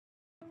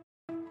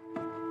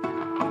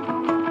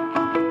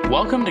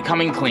Welcome to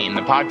Coming Clean,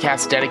 the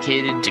podcast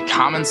dedicated to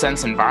common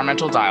sense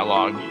environmental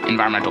dialogue,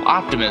 environmental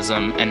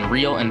optimism, and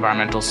real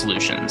environmental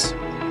solutions.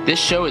 This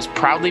show is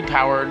proudly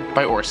powered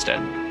by Ørsted.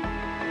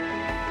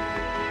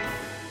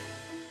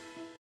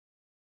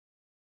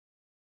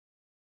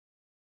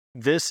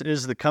 This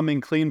is the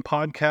Coming Clean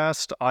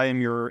podcast. I am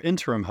your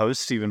interim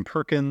host, Stephen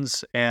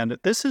Perkins, and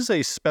this is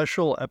a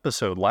special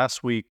episode.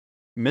 Last week,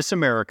 Miss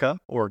America,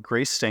 or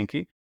Grace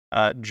Stanke,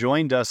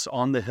 joined us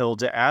on the Hill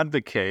to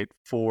advocate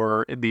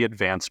for the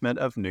advancement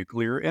of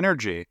nuclear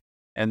energy.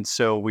 And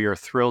so we are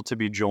thrilled to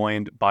be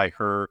joined by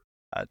her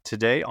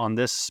today on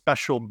this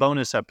special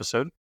bonus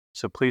episode.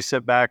 So please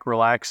sit back,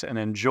 relax, and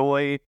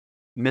enjoy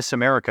Miss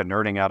America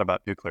nerding out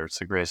about nuclear. It's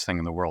the greatest thing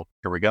in the world.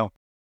 Here we go.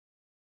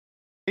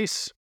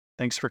 Peace.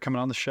 Thanks for coming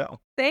on the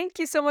show. Thank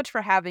you so much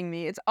for having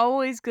me. It's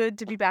always good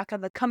to be back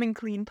on the Coming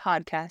Clean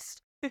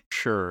podcast.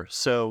 Sure.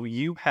 So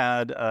you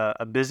had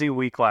a busy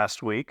week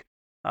last week,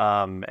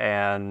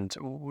 and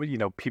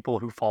people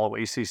who follow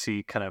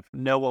ACC kind of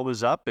know what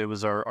was up. It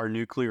was our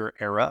nuclear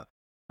era.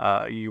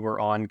 You were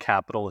on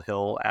Capitol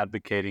Hill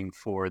advocating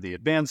for the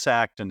ADVANCE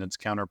Act and its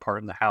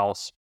counterpart in the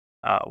House,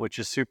 which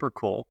is super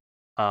cool.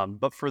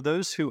 But for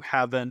those who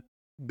haven't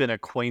been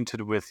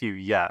acquainted with you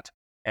yet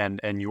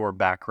and your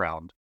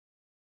background,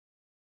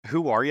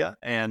 who are you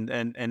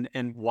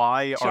and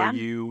why are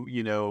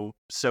you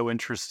so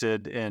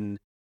interested in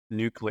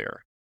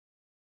nuclear?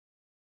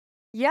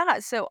 Yeah,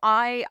 so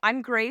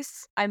I'm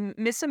Grace. I'm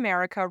Miss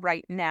America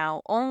right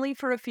now, only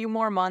for a few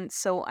more months,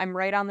 so I'm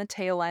right on the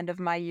tail end of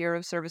my year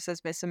of service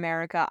as Miss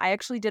America. I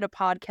actually did a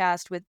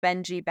podcast with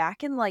Benji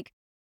back in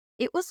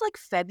it was like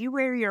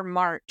February or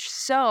March.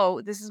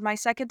 So this is my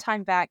second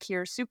time back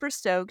here, super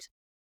stoked.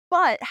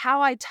 But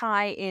how I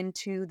tie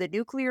into the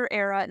nuclear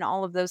era and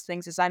all of those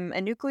things is I'm a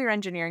nuclear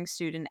engineering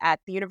student at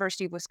the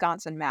University of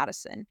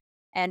Wisconsin-Madison.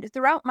 And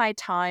throughout my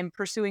time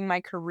pursuing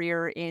my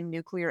career in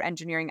nuclear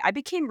engineering, I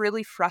became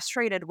really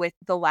frustrated with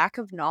the lack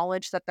of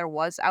knowledge that there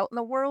was out in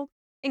the world,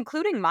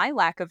 including my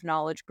lack of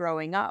knowledge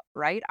growing up,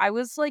 right?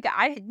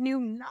 I knew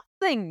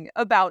nothing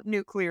about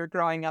nuclear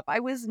growing up. I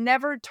was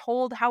never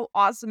told how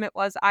awesome it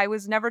was. I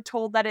was never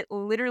told that it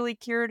literally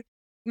cured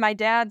my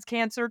dad's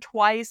cancer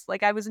twice.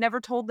 I was never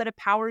told that it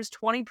powers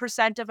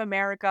 20% of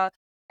America.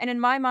 And in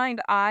my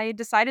mind, I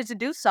decided to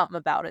do something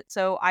about it.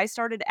 So I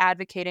started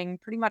advocating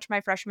pretty much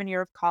my freshman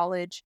year of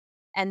college.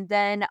 And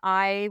then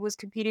I was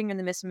competing in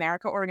the Miss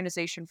America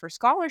organization for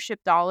scholarship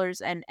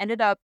dollars and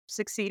ended up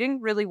succeeding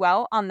really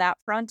well on that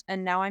front.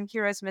 And now I'm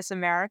here as Miss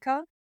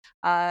America,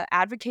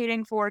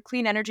 advocating for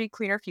clean energy,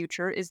 cleaner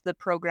future is the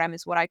program,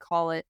 is what I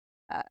call it.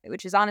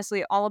 Which is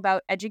honestly all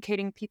about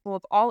educating people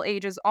of all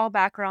ages, all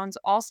backgrounds,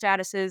 all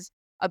statuses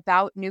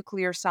about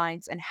nuclear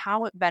science and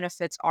how it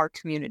benefits our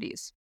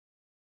communities.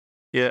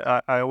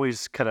 Yeah, I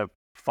always kind of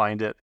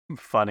find it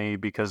funny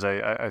because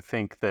I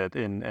think that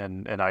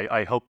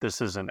I hope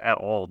this isn't at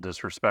all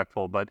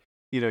disrespectful, but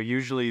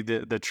usually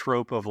the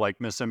trope of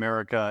Miss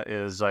America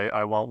is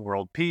I want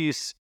world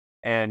peace,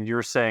 and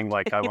you're saying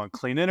I want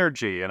clean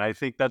energy, and I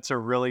think that's a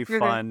really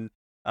fun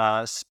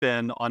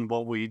spin on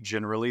what we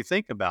generally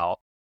think about.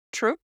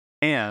 True.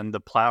 And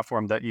the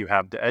platform that you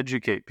have to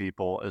educate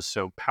people is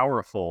so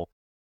powerful.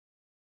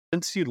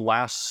 Since you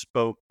last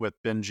spoke with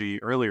Benji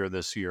earlier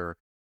this year,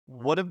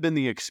 what have been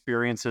the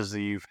experiences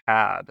that you've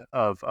had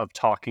of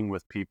talking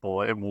with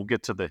people? And we'll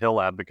get to the Hill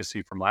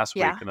advocacy from last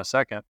week in a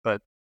second.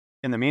 But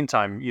in the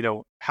meantime,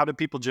 how do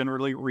people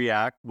generally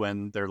react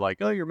when they're like,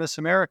 oh, you're Miss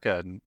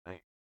America and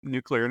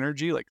nuclear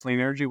energy, clean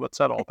energy? What's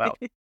that all about?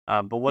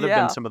 But what have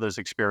been some of those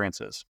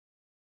experiences?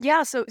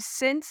 Yeah, so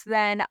since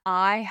then,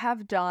 I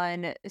have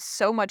done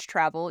so much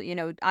travel.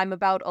 I'm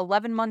about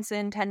 11 months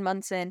in, 10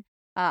 months in.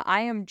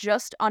 I am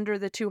just under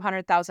the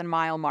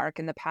 200,000-mile mark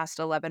in the past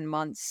 11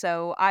 months.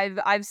 So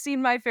I've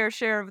seen my fair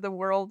share of the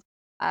world.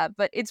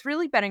 But it's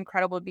really been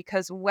incredible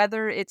because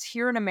whether it's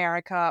here in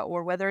America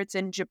or whether it's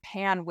in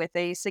Japan with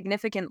a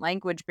significant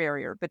language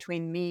barrier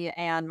between me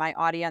and my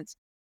audience,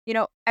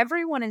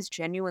 everyone is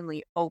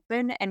genuinely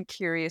open and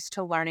curious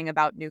to learning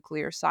about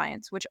nuclear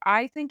science, which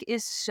I think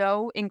is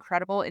so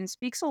incredible and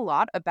speaks a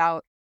lot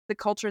about the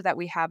culture that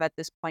we have at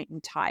this point in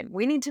time.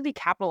 We need to be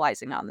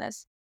capitalizing on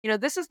this.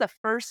 This is the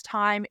first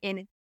time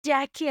in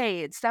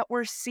decades that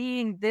we're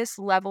seeing this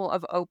level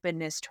of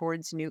openness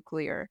towards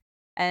nuclear.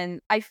 And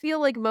I feel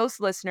like most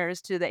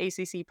listeners to the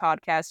ACC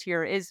podcast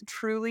here is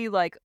truly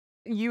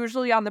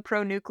usually on the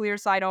pro-nuclear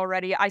side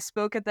already. I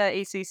spoke at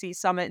the ACC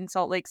summit in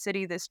Salt Lake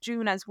City this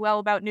June as well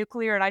about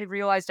nuclear, and I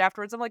realized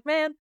afterwards, I'm like,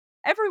 man,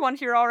 everyone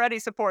here already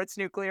supports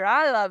nuclear.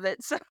 I love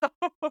it. So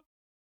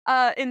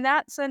in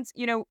that sense,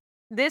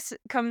 this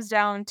comes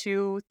down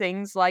to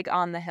things like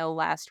on the Hill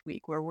last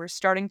week, where we're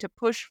starting to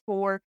push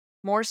for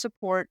more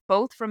support,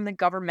 both from the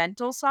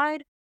governmental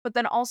side, but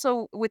then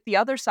also with the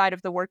other side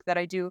of the work that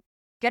I do,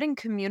 getting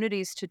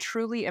communities to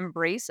truly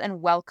embrace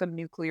and welcome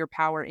nuclear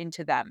power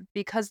into them,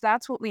 because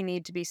that's what we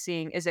need to be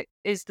seeing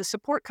is the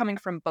support coming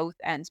from both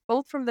ends,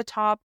 both from the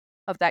top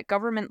of that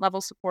government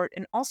level support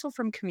and also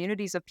from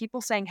communities of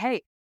people saying,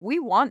 hey, we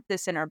want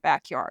this in our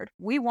backyard.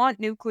 We want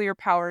nuclear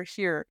power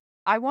here.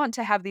 I want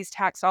to have these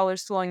tax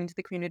dollars flowing into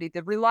the community,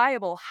 the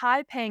reliable,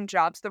 high paying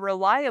jobs, the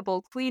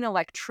reliable, clean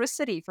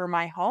electricity for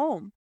my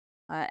home.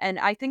 And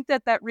I think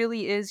that that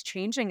really is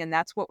changing, and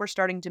that's what we're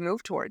starting to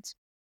move towards.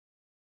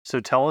 So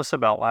tell us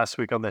about last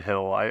week on the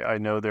Hill. I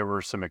know there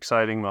were some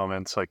exciting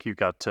moments, like you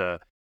got to,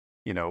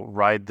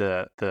 ride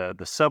the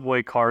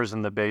subway cars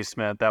in the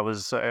basement. That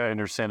was, I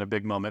understand, a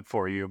big moment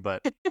for you.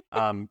 But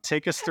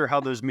take us through how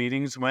those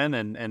meetings went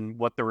and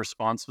what the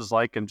response was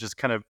like, and just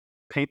kind of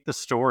paint the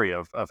story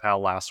of how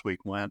last week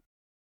went.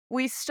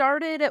 We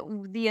started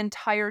the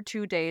entire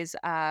 2 days.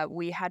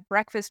 We had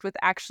breakfast with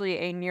actually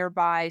a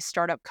nearby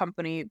startup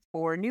company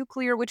for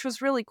nuclear, which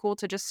was really cool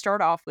to just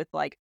start off with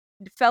like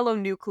fellow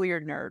nuclear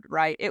nerd,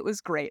 right? It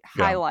was great.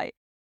 Yeah. Highlight,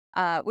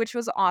 which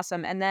was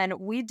awesome. And then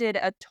we did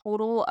a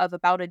total of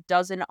about a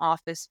dozen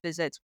office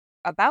visits.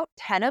 About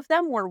 10 of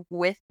them were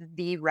with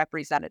the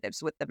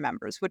representatives, with the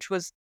members, which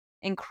was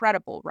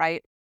incredible,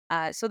 right?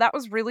 So that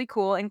was really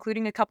cool,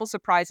 including a couple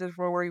surprises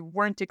where we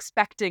weren't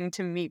expecting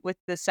to meet with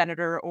the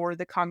senator or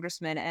the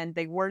congressman, and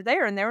they were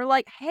there and they were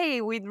like, hey,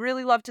 we'd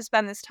really love to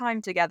spend this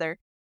time together,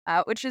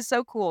 which is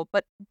so cool.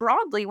 But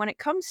broadly, when it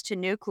comes to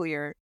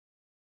nuclear,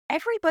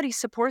 everybody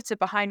supports it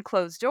behind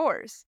closed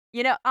doors.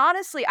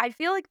 Honestly, I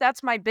feel like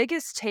that's my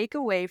biggest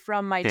takeaway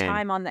from my Same.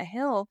 time on the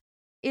Hill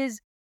is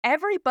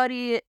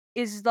everybody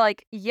is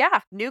like,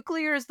 yeah,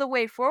 nuclear is the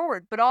way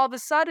forward. But all of a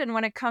sudden,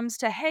 when it comes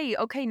to, hey,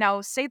 okay,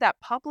 now say that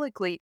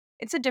publicly,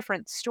 it's a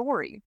different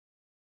story.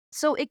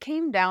 So it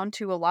came down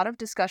to a lot of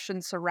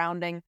discussion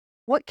surrounding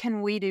what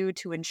can we do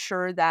to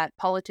ensure that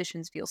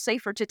politicians feel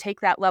safer to take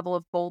that level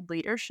of bold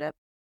leadership.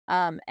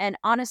 And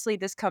honestly,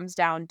 this comes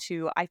down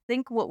to I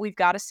think what we've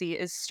got to see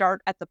is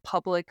start at the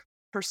public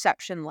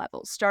perception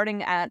level,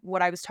 starting at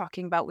what I was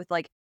talking about with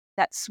like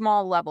that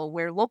small level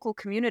where local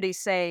communities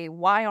say,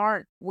 why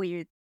aren't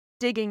we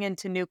digging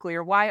into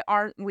nuclear? Why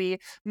aren't we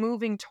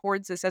moving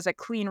towards this as a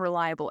clean,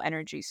 reliable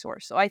energy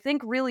source? So I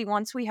think really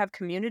once we have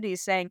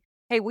communities saying,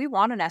 hey, we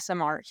want an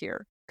SMR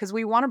here because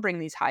we want to bring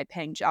these high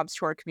paying jobs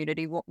to our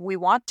community. We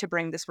want to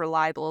bring this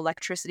reliable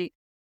electricity.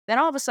 Then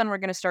all of a sudden, we're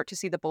going to start to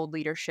see the bold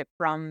leadership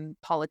from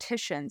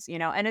politicians,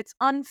 and it's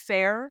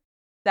unfair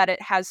that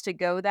it has to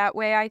go that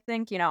way. I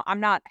think, I'm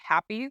not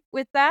happy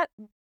with that,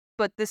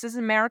 but this is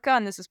America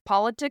and this is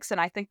politics.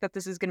 And I think that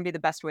this is going to be the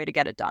best way to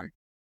get it done.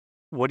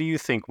 What do you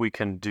think we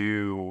can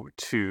do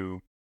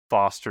to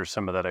foster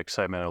some of that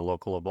excitement at a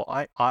local level?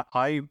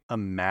 I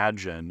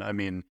imagine, I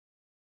mean,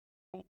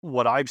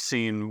 what I've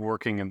seen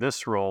working in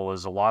this role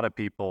is a lot of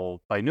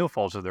people, by no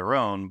fault of their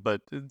own,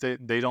 but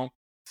they don't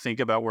think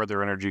about where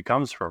their energy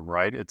comes from,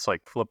 right? It's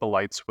like flip a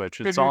light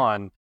switch, it's Mhm.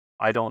 on.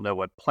 I don't know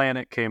what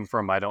planet came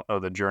from. I don't know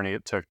the journey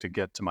it took to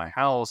get to my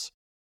house.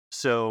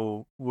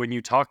 So when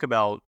you talk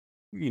about,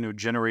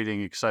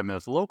 generating excitement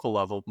at the local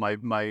level,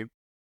 my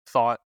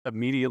thought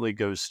immediately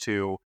goes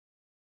to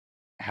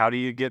how do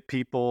you get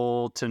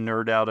people to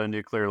nerd out on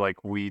nuclear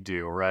like we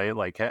do, right?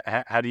 Like,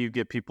 how do you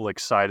get people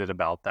excited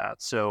about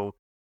that? So,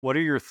 what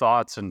are your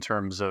thoughts in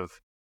terms of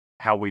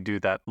how we do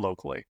that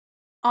locally?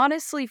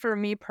 Honestly, for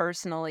me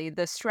personally,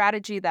 the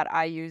strategy that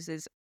I use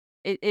is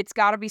it's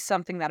got to be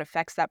something that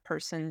affects that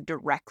person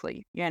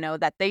directly,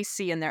 that they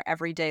see in their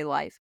everyday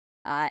life.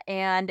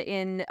 And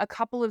in a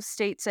couple of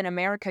states in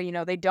America,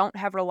 they don't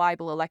have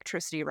reliable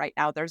electricity right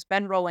now. There's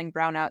been rolling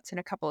brownouts in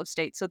a couple of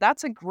states. So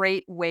that's a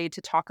great way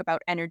to talk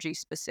about energy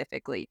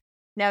specifically.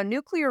 Now,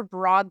 nuclear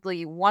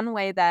broadly, one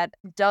way that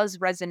does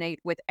resonate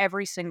with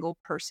every single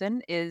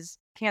person is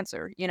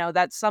cancer.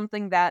 That's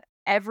something that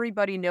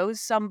everybody knows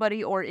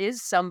somebody or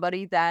is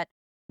somebody that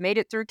made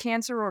it through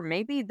cancer, or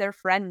maybe their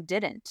friend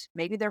didn't.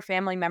 Maybe their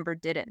family member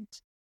didn't.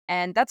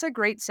 And that's a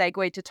great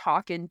segue to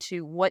talk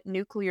into what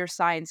nuclear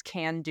science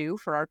can do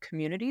for our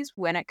communities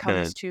when it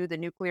comes Good. to the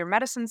nuclear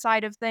medicine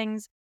side of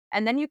things.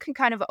 And then you can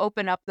kind of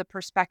open up the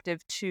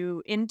perspective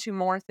to into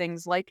more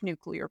things like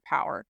nuclear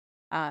power.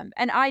 And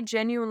I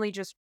genuinely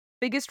just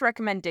biggest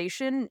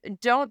recommendation,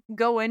 don't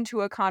go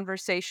into a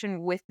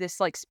conversation with this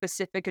like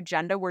specific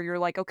agenda where you're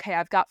like, okay,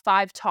 I've got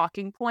 5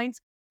 talking points.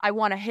 I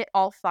want to hit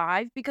all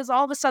 5 because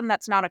all of a sudden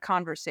that's not a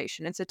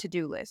conversation. It's a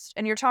to-do list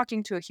and you're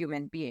talking to a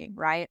human being,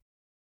 right?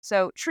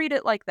 So treat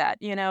it like that.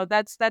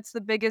 That's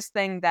the biggest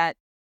thing that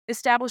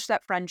establish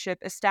that friendship,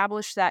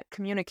 establish that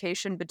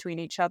communication between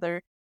each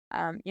other.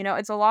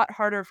 It's a lot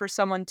harder for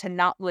someone to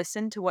not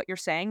listen to what you're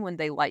saying when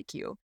they like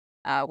you,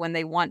 when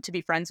they want to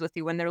be friends with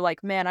you, when they're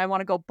like, man, I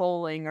want to go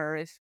bowling, or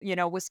if,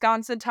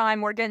 Wisconsin time,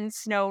 we're getting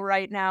snow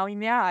right now.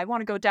 Yeah, I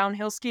want to go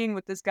downhill skiing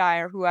with this guy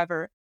or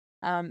whoever.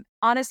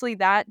 Honestly,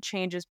 that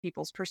changes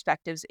people's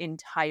perspectives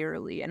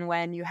entirely. And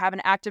when you have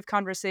an active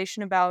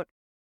conversation about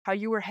how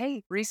you were,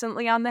 hey,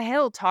 recently on the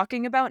Hill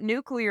talking about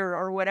nuclear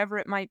or whatever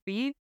it might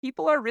be,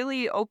 people are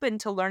really open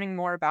to learning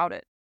more about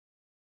it.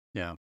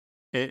 Yeah.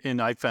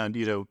 And I found,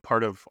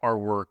 part of our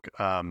work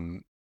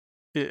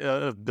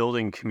of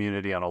building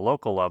community on a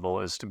local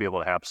level is to be able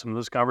to have some of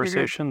those Mhm.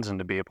 conversations and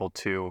to be able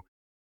to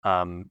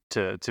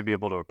be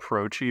able to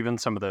approach even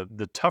some of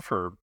the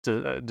tougher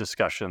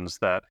discussions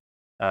that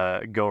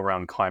go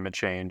around climate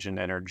change and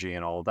energy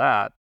and all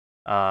that.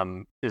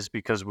 is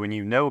because when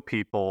you know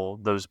people,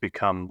 those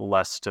become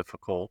less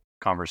difficult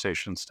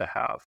conversations to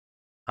have.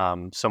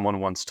 Someone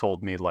once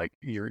told me, like,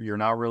 you're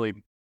not really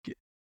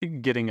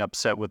getting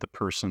upset with the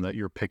person that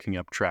you're picking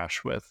up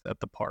trash with at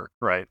the park,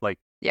 right? Like,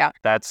 Yeah.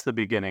 that's the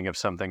beginning of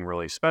something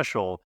really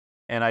special.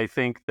 And I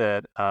think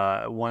that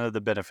one of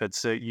the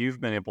benefits that you've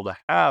been able to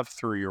have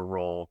through your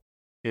role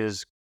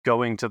is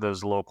going to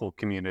those local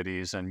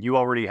communities, and you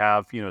already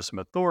have, some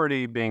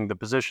authority being the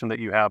position that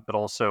you have, but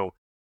also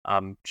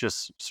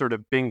just sort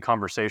of being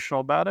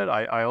conversational about it.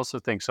 I also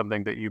think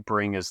something that you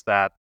bring is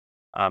that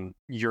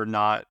you're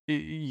not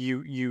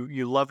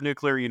you love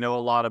nuclear, you know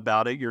a lot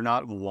about it. You're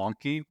not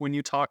wonky when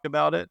you talk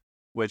about it,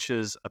 which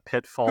is a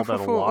pitfall that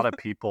a lot of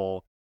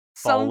people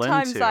fall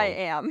Sometimes I into.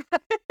 am.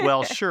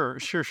 Well, sure,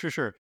 sure, sure,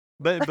 sure.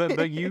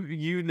 But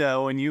you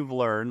know, and you've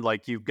learned,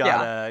 like,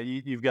 Yeah.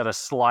 you've gotta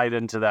slide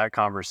into that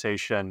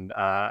conversation,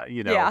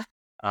 Yeah.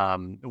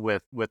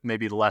 with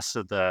maybe less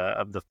of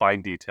the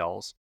fine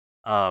details.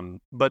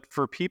 But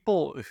for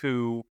people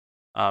who,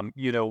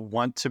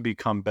 want to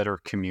become better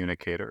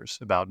communicators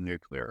about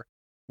nuclear,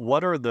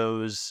 what are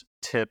those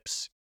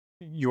tips?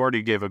 You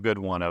already gave a good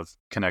one of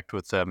connect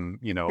with them,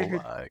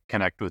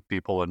 connect with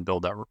people and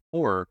build that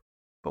rapport.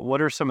 But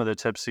what are some of the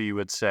tips that you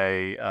would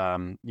say,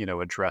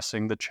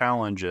 addressing the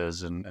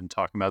challenges and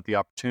talking about the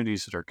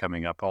opportunities that are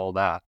coming up, all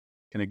that?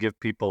 Can it give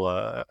people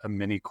a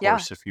mini Yeah.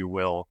 course, if you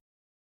will,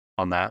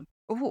 on that?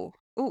 Ooh,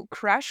 ooh,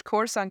 crash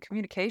course on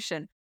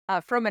communication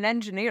from an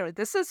engineer.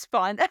 This is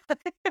fun.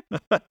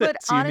 But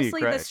It's unique,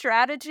 honestly, the right?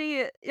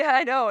 strategy, yeah,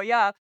 I know,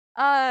 yeah.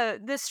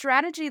 The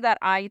strategy that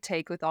I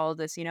take with all of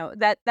this,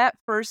 that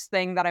first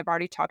thing that I've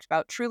already talked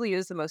about truly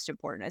is the most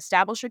important.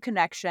 Establish a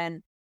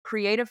connection,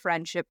 create a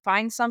friendship,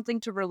 find something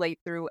to relate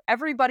through.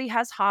 Everybody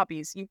has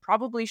hobbies. You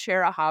probably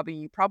share a hobby,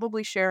 you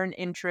probably share an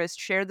interest,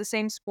 share the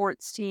same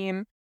sports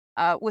team.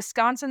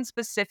 Wisconsin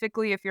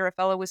specifically, if you're a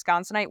fellow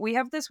Wisconsinite, we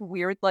have this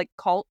weird like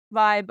cult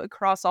vibe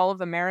across all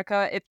of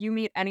America. If you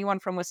meet anyone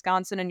from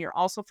Wisconsin and you're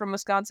also from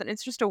Wisconsin,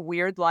 it's just a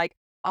weird like,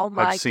 oh I've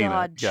my seen it.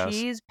 God, Yes.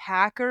 cheese,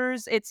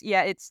 Packers.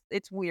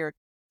 It's weird.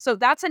 So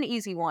that's an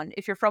easy one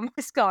if you're from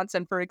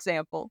Wisconsin, for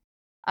example.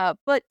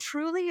 But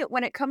truly,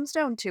 when it comes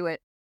down to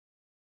it,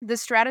 the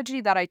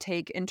strategy that I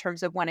take in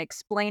terms of when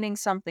explaining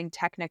something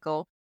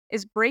technical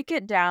is break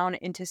it down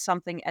into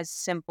something as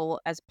simple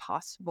as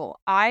possible.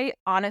 I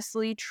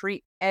honestly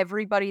treat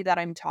everybody that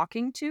I'm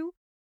talking to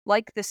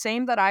like the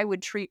same that I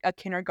would treat a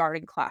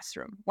kindergarten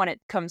classroom when it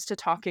comes to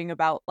talking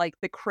about like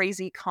the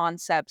crazy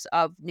concepts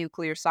of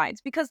nuclear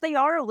science because they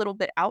are a little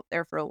bit out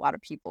there for a lot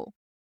of people.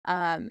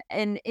 And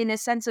in a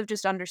sense of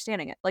just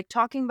understanding it, like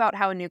talking about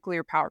how a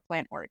nuclear power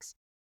plant works.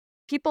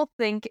 People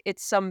think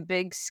it's some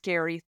big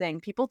scary thing.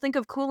 People think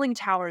of cooling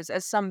towers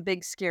as some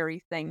big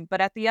scary thing.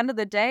 But at the end of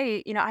the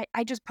day,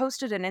 I just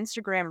posted an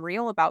Instagram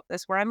reel about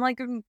this where I'm like,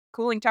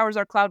 cooling towers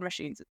are cloud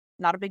machines.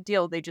 Not a big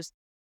deal. They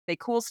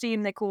cool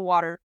steam, they cool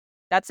water.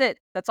 That's it.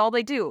 That's all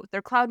they do.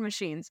 They're cloud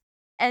machines.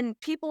 And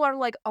people are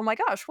like, oh my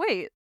gosh,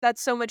 wait,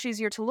 that's so much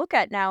easier to look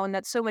at now. And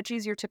that's so much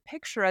easier to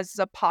picture as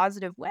a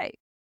positive way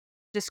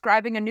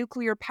describing a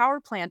nuclear power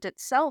plant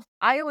itself,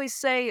 I always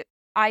say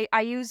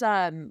I use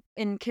in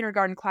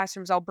kindergarten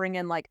classrooms I'll bring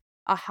in like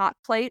a hot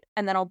plate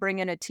and then I'll bring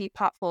in a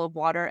teapot full of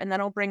water and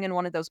then I'll bring in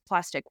one of those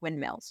plastic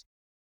windmills.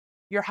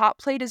 Your hot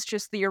plate is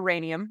just the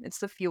uranium, it's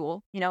the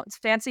fuel, it's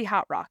fancy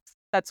hot rocks.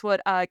 That's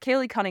what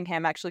Kaylee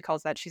Cunningham actually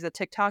calls that. She's a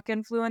TikTok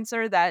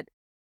influencer that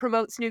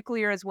promotes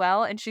nuclear as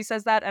well. And she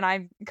says that, and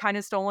I've kind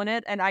of stolen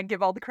it, and I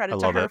give all the I credit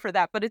to love her it. for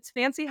that. But it's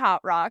fancy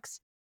hot rocks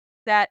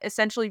that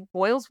essentially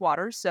boils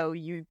water. So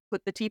you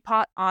put the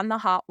teapot on the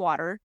hot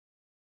water,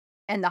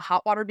 and the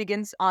hot water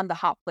begins on the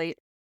hot plate.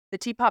 The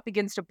teapot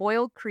begins to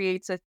boil,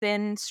 creates a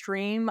thin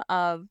stream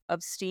of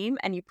steam,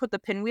 and you put the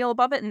pinwheel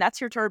above it, and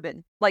that's your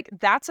turbine. Like,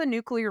 that's a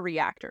nuclear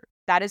reactor.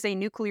 That is a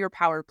nuclear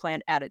power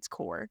plant at its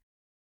core.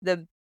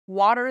 The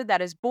water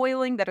that is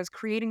boiling, that is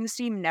creating the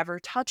steam, never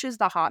touches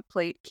the hot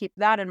plate. Keep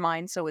that in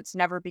mind so it's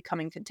never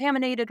becoming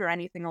contaminated or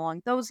anything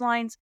along those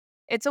lines.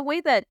 It's a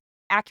way that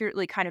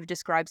accurately kind of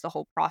describes the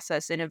whole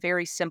process in a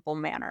very simple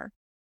manner.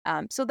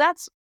 So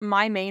that's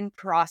my main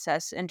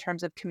process in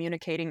terms of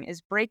communicating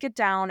is break it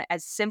down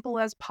as simple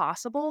as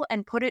possible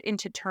and put it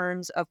into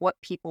terms of what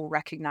people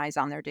recognize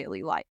on their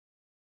daily life.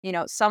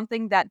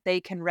 Something that they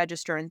can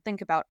register and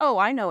think about, oh,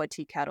 I know a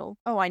tea kettle.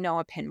 Oh, I know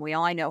a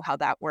pinwheel. I know how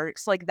that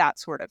works. Like that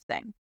sort of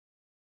thing.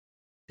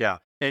 Yeah.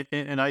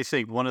 And I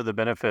think one of the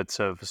benefits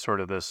of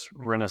sort of this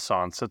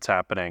renaissance that's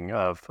happening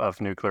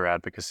of nuclear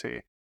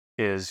advocacy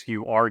is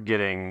you are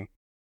getting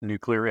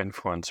nuclear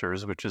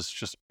influencers, which is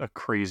just a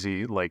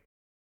crazy, like,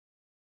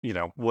 you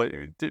know, what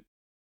d-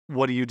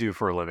 what do you do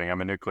for a living?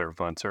 I'm a nuclear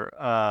influencer.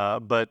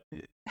 But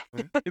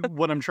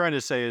what I'm trying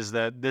to say is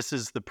that this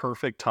is the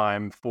perfect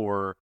time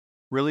for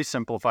really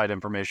simplified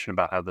information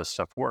about how this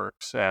stuff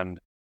works. And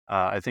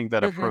I think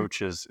that Hmm.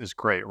 approach is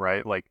great,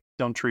 right? Like,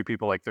 don't treat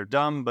people like they're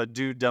dumb, but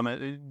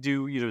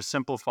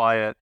simplify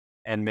it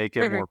and make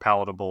it Hmm. more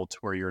palatable to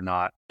where you're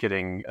not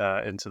getting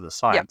into the Yeah.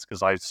 science,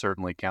 because I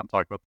certainly can't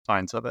talk about the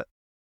science of it.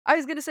 I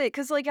was gonna say,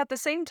 because like at the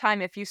same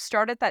time, if you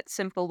start at that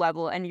simple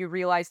level and you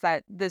realize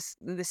that this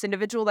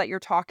individual that you're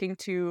talking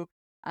to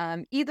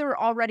either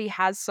already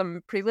has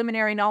some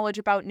preliminary knowledge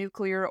about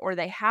nuclear or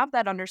they have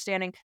that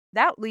understanding,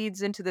 that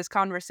leads into this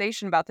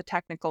conversation about the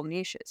technical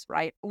niches,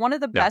 right? One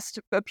of the Yeah. best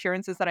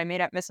appearances that I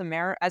made at Miss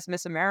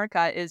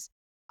America is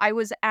I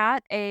was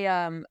at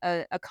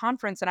a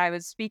conference and I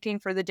was speaking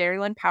for the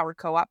Dairyland Power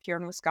Co-op here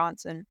in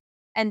Wisconsin.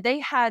 And they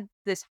had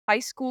this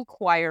high school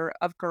choir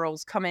of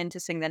girls come in to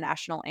sing the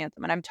national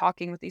anthem. And I'm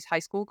talking with these high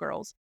school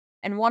girls.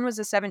 And one was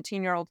a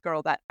 17-year-old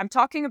girl that I'm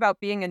talking about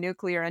being a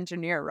nuclear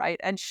engineer, right?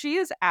 And she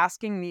is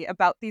asking me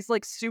about these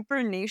like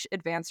super niche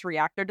advanced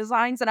reactor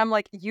designs. And I'm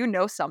like, you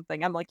know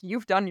something. I'm like,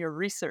 you've done your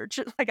research.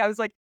 Like, I was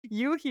like,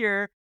 you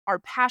here are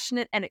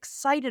passionate and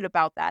excited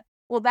about that.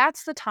 Well,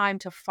 that's the time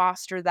to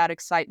foster that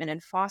excitement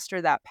and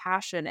foster that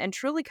passion and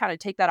truly kind of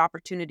take that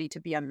opportunity to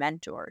be a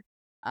mentor.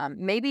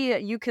 Maybe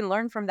you can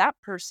learn from that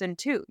person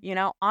too. You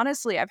know,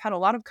 honestly, I've had a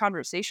lot of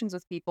conversations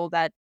with people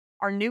that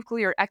are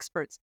nuclear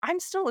experts. I'm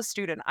still a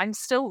student. I'm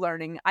still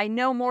learning. I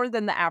know more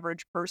than the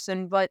average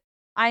person, but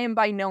I am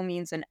by no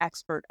means an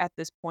expert at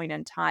this point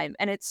in time.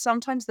 And it's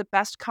sometimes the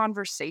best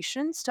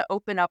conversations to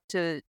open up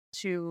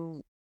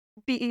to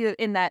be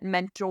in that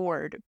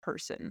mentored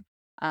person.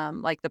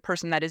 Like the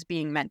person that is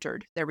being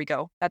mentored. There we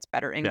go. That's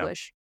better Yeah.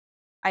 English.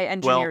 I Well,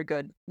 engineer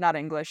good, not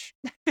English.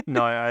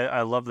 no,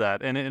 I love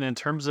that. And in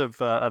terms of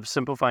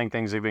simplifying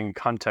things, even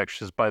context,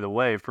 just by the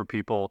way, for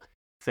people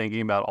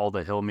thinking about all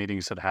the Hill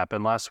meetings that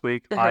happened last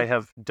week, I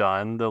have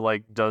done the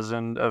like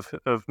dozen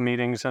of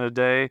meetings in a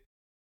day,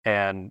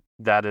 and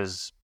that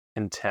is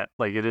intent.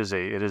 Like it is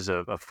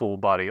a full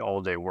body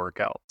all day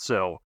workout.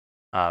 So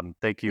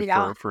thank you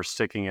Yeah. for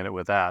sticking in it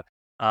with that.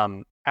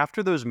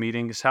 After those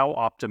meetings, how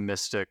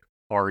optimistic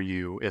are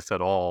you, if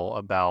at all,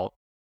 about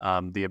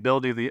the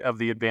ability of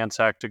the Advance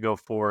Act to go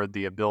forward,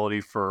 the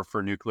ability for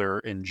nuclear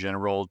in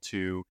general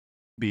to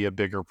be a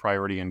bigger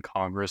priority in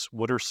Congress?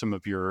 What are some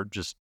of your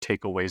just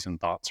takeaways and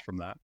thoughts from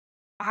that?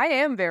 I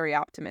am very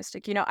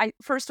optimistic. You know, I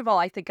first of all,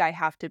 I think I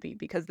have to be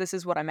because this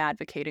is what I'm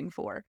advocating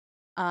for.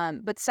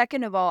 But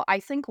second of all, I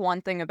think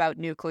one thing about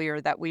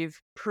nuclear that we've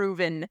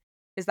proven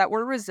is that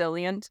we're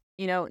resilient.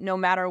 You know, no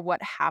matter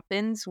what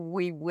happens,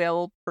 we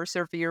will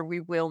persevere. We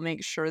will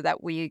make sure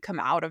that we come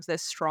out of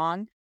this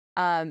strong.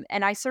 And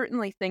I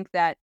certainly think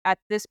that at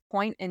this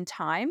point in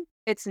time,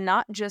 it's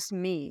not just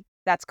me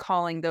that's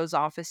calling those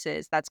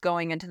offices, that's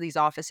going into these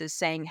offices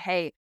saying,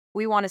 hey,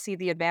 we want to see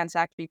the Advance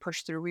Act be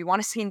pushed through. We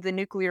want to see the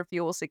Nuclear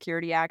Fuel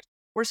Security Act.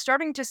 We're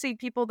starting to see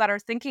people that are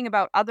thinking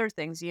about other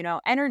things, you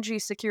know, energy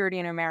security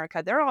in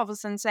America. They're all of a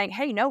sudden saying,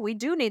 hey, no, we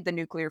do need the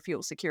Nuclear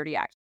Fuel Security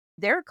Act.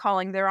 They're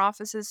calling their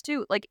offices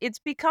too. Like it's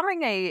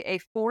becoming a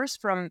force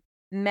from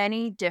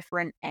many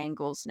different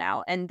angles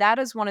now. And that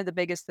is one of the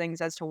biggest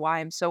things as to why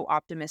I'm so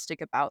optimistic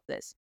about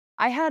this.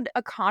 I had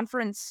a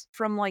conference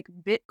from like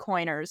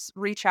Bitcoiners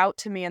reach out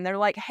to me and they're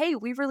like, hey,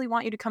 we really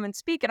want you to come and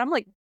speak. And I'm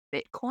like,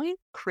 Bitcoin,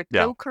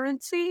 Yeah.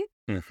 cryptocurrency,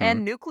 Hmm.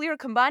 and nuclear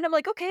combined. I'm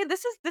like, okay,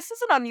 this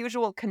is an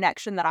unusual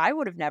connection that I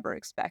would have never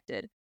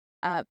expected.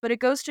 But it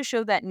goes to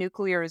show that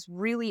nuclear is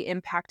really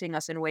impacting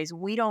us in ways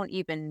we don't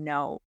even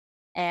know.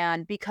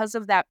 And because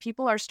of that,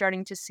 people are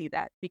starting to see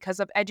that because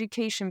of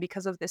education,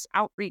 because of this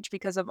outreach,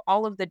 because of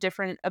all of the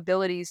different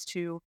abilities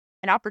to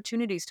and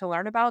opportunities to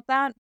learn about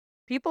that.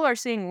 People are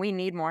seeing we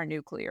need more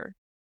nuclear.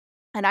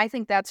 And I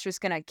think that's just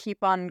going to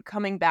keep on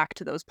coming back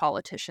to those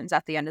politicians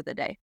at the end of the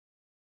day.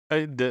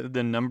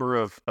 The number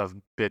of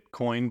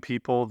Bitcoin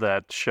people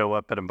that show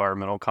up at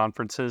environmental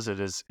conferences,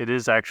 it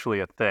is actually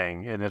a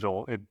thing, and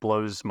it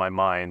blows my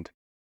mind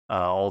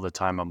all the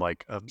time. I'm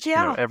like,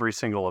 Yeah. every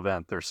single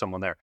event, there's someone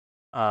there.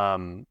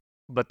 Um,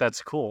 but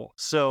that's cool.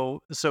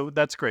 So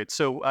that's great.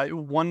 So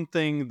one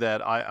thing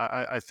that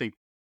I think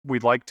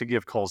we'd like to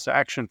give calls to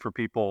action for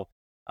people.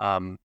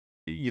 Um,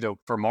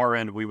 from our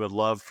end, we would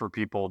love for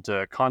people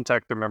to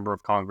contact their member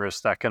of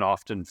Congress. That can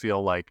often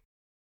feel like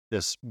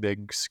this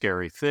big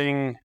scary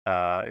thing.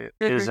 It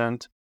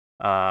isn't.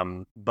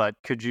 But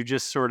could you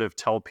just sort of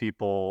tell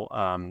people,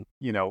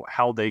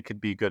 how they could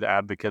be good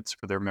advocates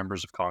for their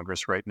members of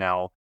Congress right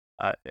now,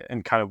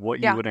 and kind of what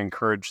you Yeah. would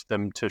encourage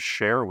them to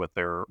share with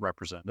their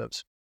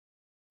representatives?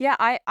 Yeah,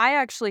 I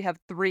actually have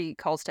three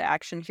calls to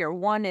action here.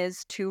 One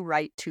is to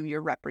write to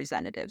your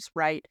representatives,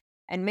 right?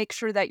 And make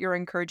sure that you're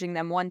encouraging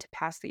them, one, to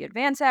pass the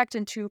Advance Act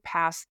and two,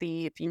 pass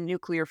the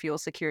Nuclear Fuel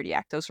Security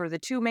Act. Those were the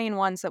two main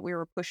ones that we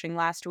were pushing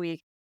last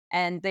week.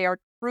 And they are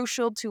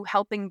crucial to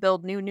helping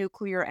build new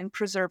nuclear and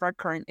preserve our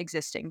current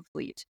existing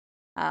fleet.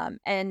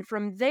 And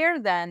from there,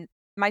 then,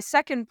 my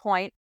second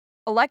point,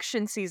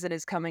 election season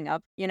is coming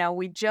up. You know,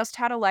 we just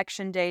had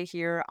election day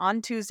here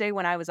on Tuesday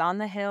when I was on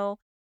the Hill.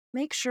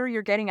 Make sure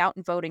you're getting out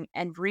and voting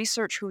and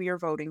research who you're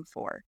voting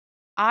for.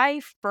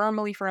 I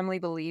firmly, firmly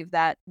believe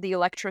that the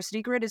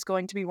electricity grid is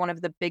going to be one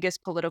of the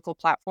biggest political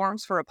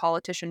platforms for a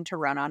politician to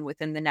run on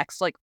within the next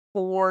like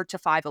 4 to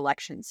 5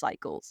 election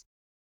cycles.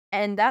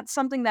 And that's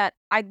something that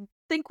I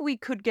think we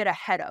could get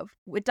ahead of.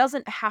 It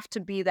doesn't have to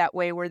be that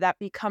way where that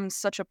becomes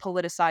such a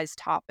politicized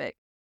topic.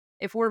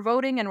 If we're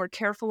voting and we're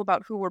careful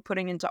about who we're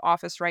putting into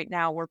office right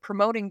now, we're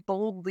promoting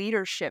bold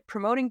leadership,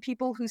 promoting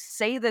people who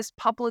say this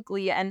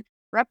publicly and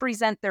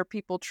represent their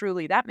people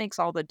truly. That makes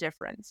all the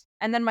difference.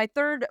 And then my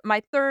third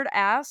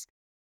ask,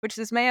 which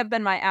this may have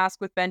been my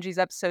ask with Benji's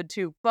episode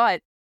too,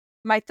 but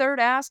my third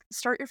ask,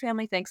 start your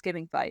family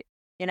Thanksgiving fight.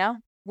 You know,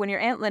 when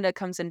your Aunt Linda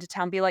comes into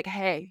town, be like,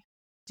 hey,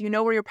 do you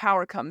know where your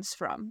power comes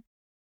from?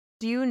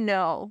 Do you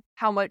know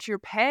how much you're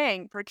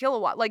paying per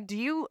kilowatt? Like, do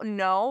you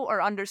know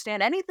or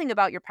understand anything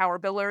about your power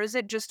bill, or is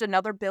it just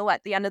another bill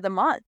at the end of the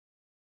month?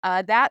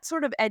 That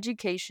sort of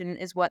education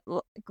is what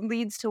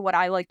leads to what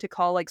I like to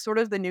call like sort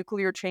of the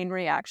nuclear chain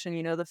reaction,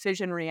 you know, the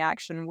fission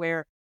reaction,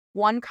 where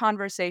one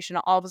conversation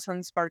all of a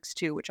sudden sparks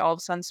two, which all of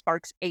a sudden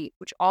sparks eight,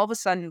 which all of a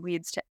sudden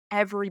leads to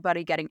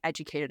everybody getting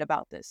educated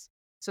about this.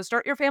 So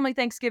start your family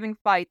Thanksgiving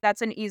fight.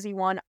 That's an easy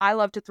one. I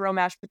love to throw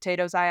mashed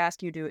potatoes. I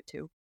ask you do it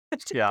too.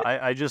 Yeah,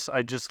 I just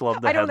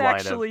love the I don't headline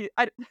actually.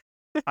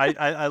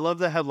 I love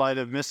the headline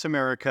of Miss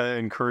America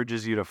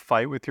encourages you to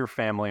fight with your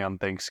family on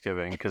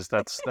Thanksgiving, because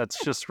that's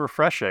just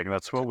refreshing.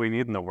 That's what we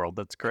need in the world.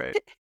 That's great.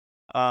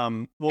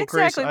 Well,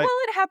 Grace, Exactly. Well,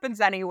 it happens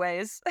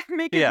anyways.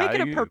 Make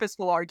it a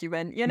purposeful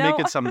argument, you know? make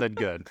it something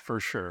good for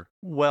sure.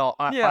 Well,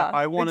 Yeah,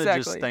 I want to just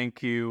exactly.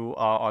 thank you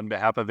on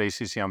behalf of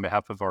ACC, on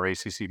behalf of our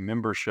ACC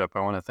membership. I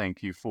want to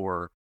thank you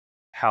for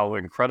how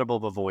incredible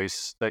the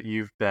voice that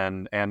you've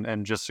been,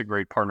 and just a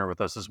great partner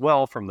with us as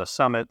well, from the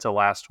summit to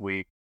last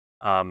week.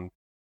 Um,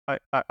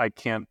 I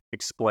can't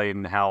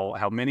explain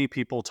how many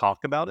people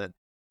talk about it,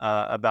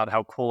 about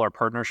how cool our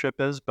partnership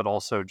is, but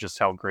also just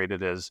how great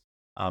it is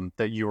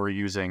that you are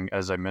using,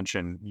 as I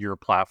mentioned, your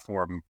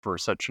platform for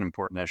such an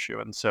important issue.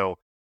 And so,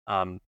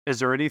 is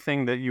there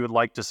anything that you would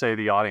like to say to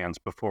the audience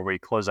before we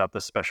close out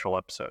this special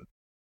episode?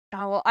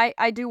 Oh, well,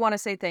 I do want to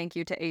say thank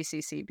you to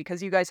ACC,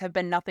 because you guys have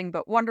been nothing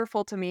but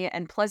wonderful to me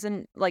and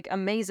pleasant, like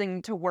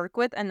amazing to work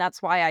with. And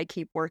that's why I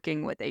keep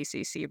working with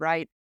ACC,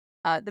 right?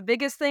 The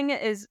biggest thing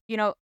is, you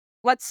know,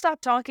 let's stop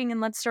talking and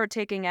let's start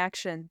taking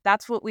action.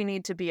 That's what we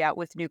need to be at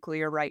with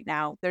nuclear right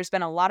now. There's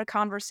been a lot of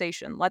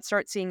conversation. Let's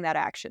start seeing that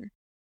action.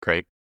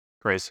 Great.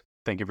 Grace,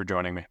 thank you for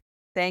joining me.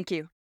 Thank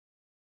you.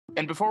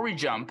 And before we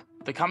jump,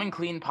 the Coming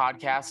Clean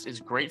podcast is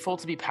grateful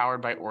to be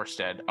powered by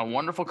Ørsted, a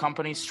wonderful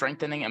company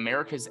strengthening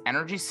America's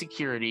energy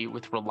security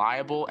with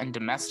reliable and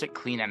domestic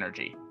clean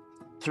energy.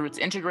 Through its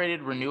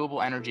integrated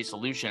renewable energy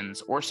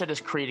solutions, Ørsted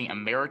is creating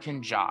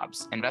American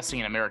jobs,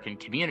 investing in American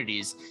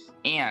communities,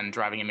 and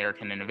driving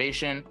American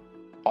innovation,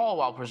 all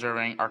while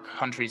preserving our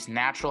country's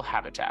natural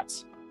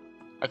habitats.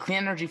 A clean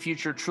energy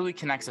future truly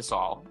connects us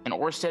all, and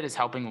Ørsted is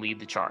helping lead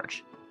the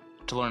charge.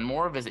 To learn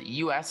more, visit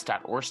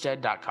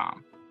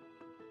us.orsted.com.